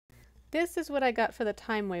This is what I got for the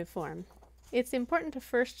time waveform. It's important to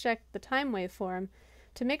first check the time waveform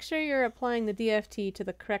to make sure you're applying the DFT to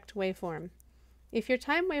the correct waveform. If your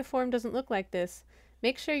time waveform doesn't look like this,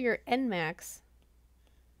 make sure your Nmax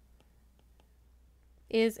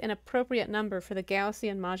is an appropriate number for the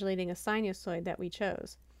Gaussian modulating a sinusoid that we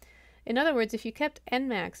chose. In other words, if you kept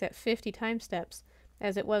Nmax at 50 time steps,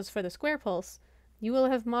 as it was for the square pulse, you will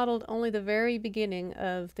have modeled only the very beginning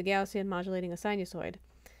of the Gaussian modulating a sinusoid.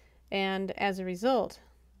 And as a result,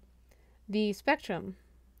 the spectrum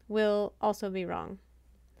will also be wrong.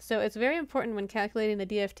 So it's very important when calculating the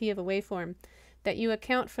DFT of a waveform that you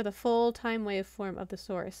account for the full time waveform of the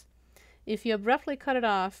source. If you abruptly cut it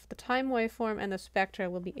off, the time waveform and the spectra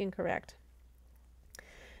will be incorrect.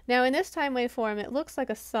 Now in this time waveform, it looks like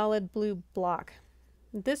a solid blue block.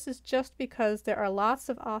 This is just because there are lots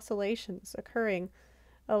of oscillations occurring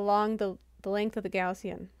along the length of the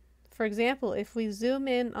Gaussian. For example, if we zoom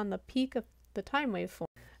in on the peak of the time waveform,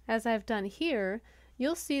 as I've done here,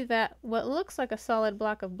 you'll see that what looks like a solid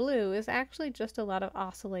block of blue is actually just a lot of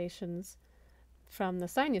oscillations from the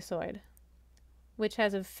sinusoid, which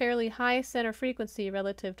has a fairly high center frequency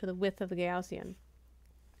relative to the width of the Gaussian.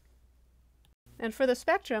 And for the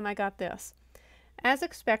spectrum, I got this. As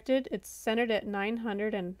expected, it's centered at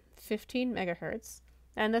 915 megahertz,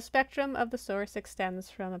 and the spectrum of the source extends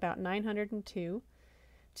from about 902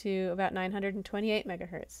 to about 928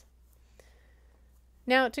 megahertz.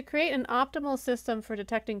 Now, to create an optimal system for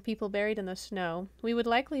detecting people buried in the snow, we would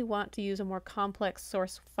likely want to use a more complex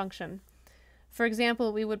source function. For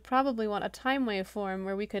example, we would probably want a time waveform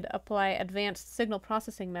where we could apply advanced signal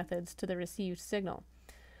processing methods to the received signal.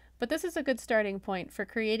 But this is a good starting point for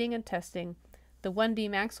creating and testing the 1D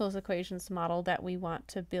Maxwell's equations model that we want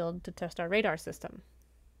to build to test our radar system.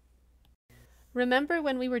 Remember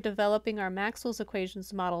when we were developing our Maxwell's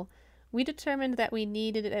equations model, we determined that we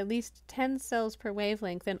needed at least 10 cells per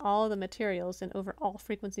wavelength in all of the materials and over all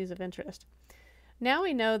frequencies of interest. Now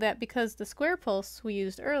we know that because the square pulse we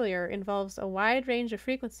used earlier involves a wide range of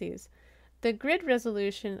frequencies, the grid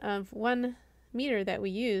resolution of 1 meter that we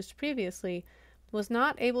used previously was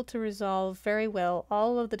not able to resolve very well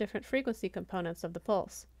all of the different frequency components of the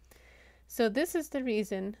pulse. So this is the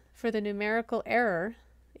reason for the numerical error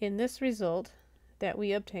in this result that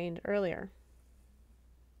we obtained earlier.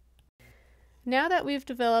 Now that we've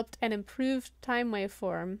developed an improved time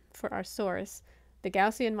waveform for our source, the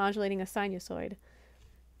Gaussian modulating a sinusoid,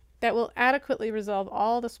 that will adequately resolve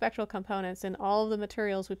all the spectral components in all of the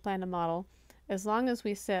materials we plan to model, as long as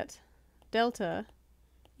we set delta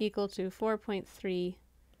equal to 4.3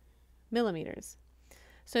 millimeters.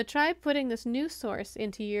 So try putting this new source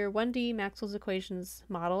into your 1D Maxwell's equations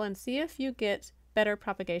model and see if you get better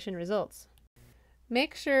propagation results.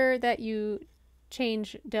 Make sure that you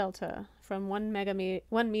change delta from 1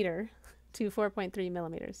 meter to 4.3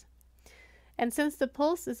 millimeters. And since the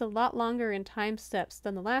pulse is a lot longer in time steps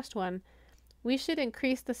than the last one, we should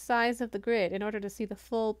increase the size of the grid in order to see the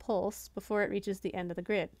full pulse before it reaches the end of the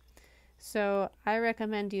grid. So I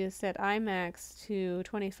recommend you set Imax to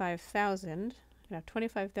 25,000. We have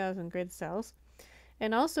 25,000 grid cells.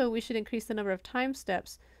 And also we should increase the number of time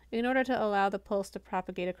steps in order to allow the pulse to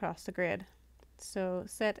propagate across the grid. So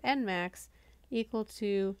set Nmax equal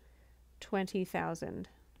to 20,000.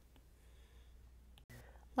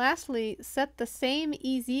 Lastly, set the same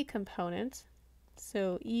EZ component,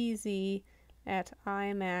 so EZ at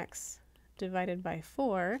Imax divided by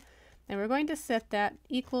 4, and we're going to set that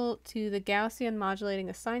equal to the Gaussian modulating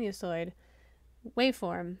a sinusoid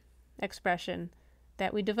waveform expression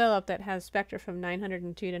that we developed that has spectra from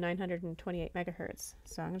 902 to 928 megahertz.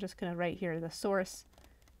 So I'm just going to write here the source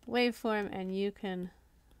waveform, and you can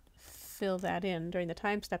fill that in during the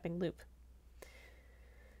time stepping loop.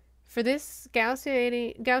 For this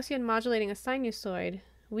Gaussian modulating a sinusoid,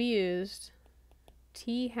 we used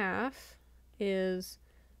T half is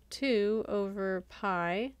 2 over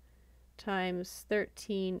pi times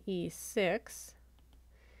 13e6,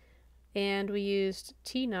 and we used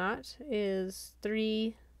T naught is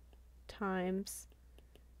 3 times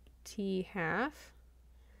T half,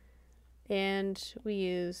 and we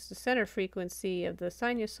used the center frequency of the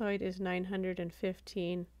sinusoid is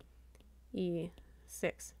 915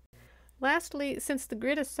 E6. Lastly, since the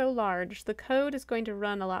grid is so large, the code is going to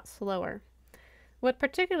run a lot slower. What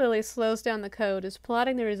particularly slows down the code is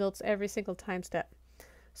plotting the results every single time step.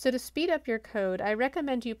 So to speed up your code, I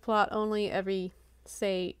recommend you plot only every,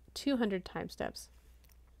 say, 200 time steps.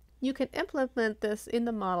 You can implement this in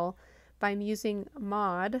the model by using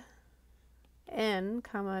mod n,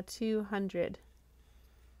 200.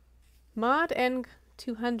 Mod n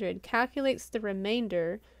 200 calculates the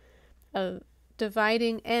remainder of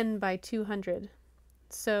dividing n by 200.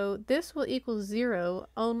 So this will equal 0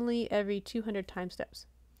 only every 200 time steps.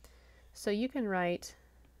 So you can write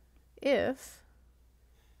if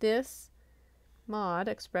this mod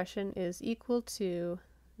expression is equal to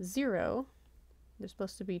 0, there's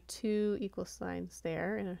supposed to be 2 equal signs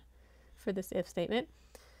there for this if statement,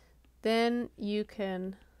 then you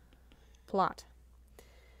can plot.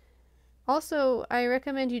 Also, I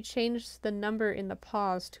recommend you change the number in the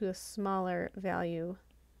pause to a smaller value.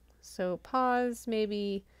 So pause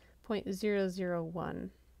maybe 0.001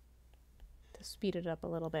 to speed it up a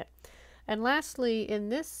little bit. And lastly, in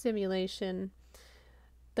this simulation,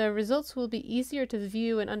 the results will be easier to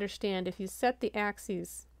view and understand if you set the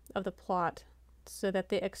axes of the plot so that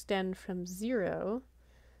they extend from 0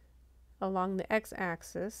 along the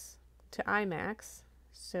x-axis to Imax.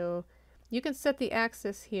 So you can set the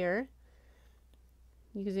axis here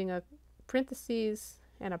using a parentheses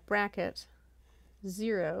and a bracket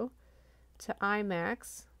 0 to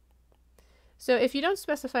Imax. So if you don't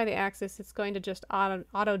specify the axis, it's going to just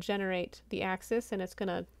auto-generate the axis, and it's going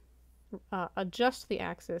to adjust the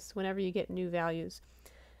axis whenever you get new values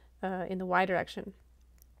in the y direction.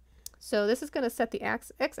 So this is going to set the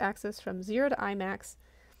x-axis from 0 to Imax,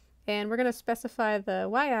 and we're going to specify the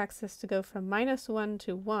y-axis to go from -1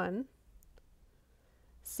 to 1,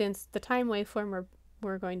 since the time waveform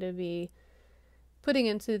we're going to be putting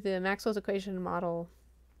into the Maxwell's equation model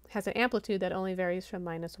has an amplitude that only varies from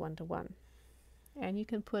 -1 to 1. And you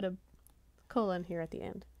can put a colon here at the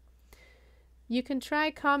end. You can try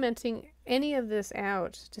commenting any of this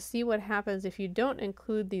out to see what happens if you don't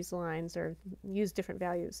include these lines or use different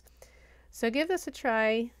values. So give this a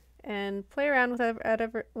try and play around with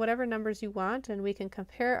whatever numbers you want, and we can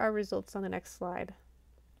compare our results on the next slide.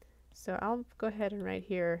 So I'll go ahead and write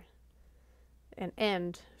here an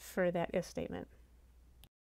end for that if statement.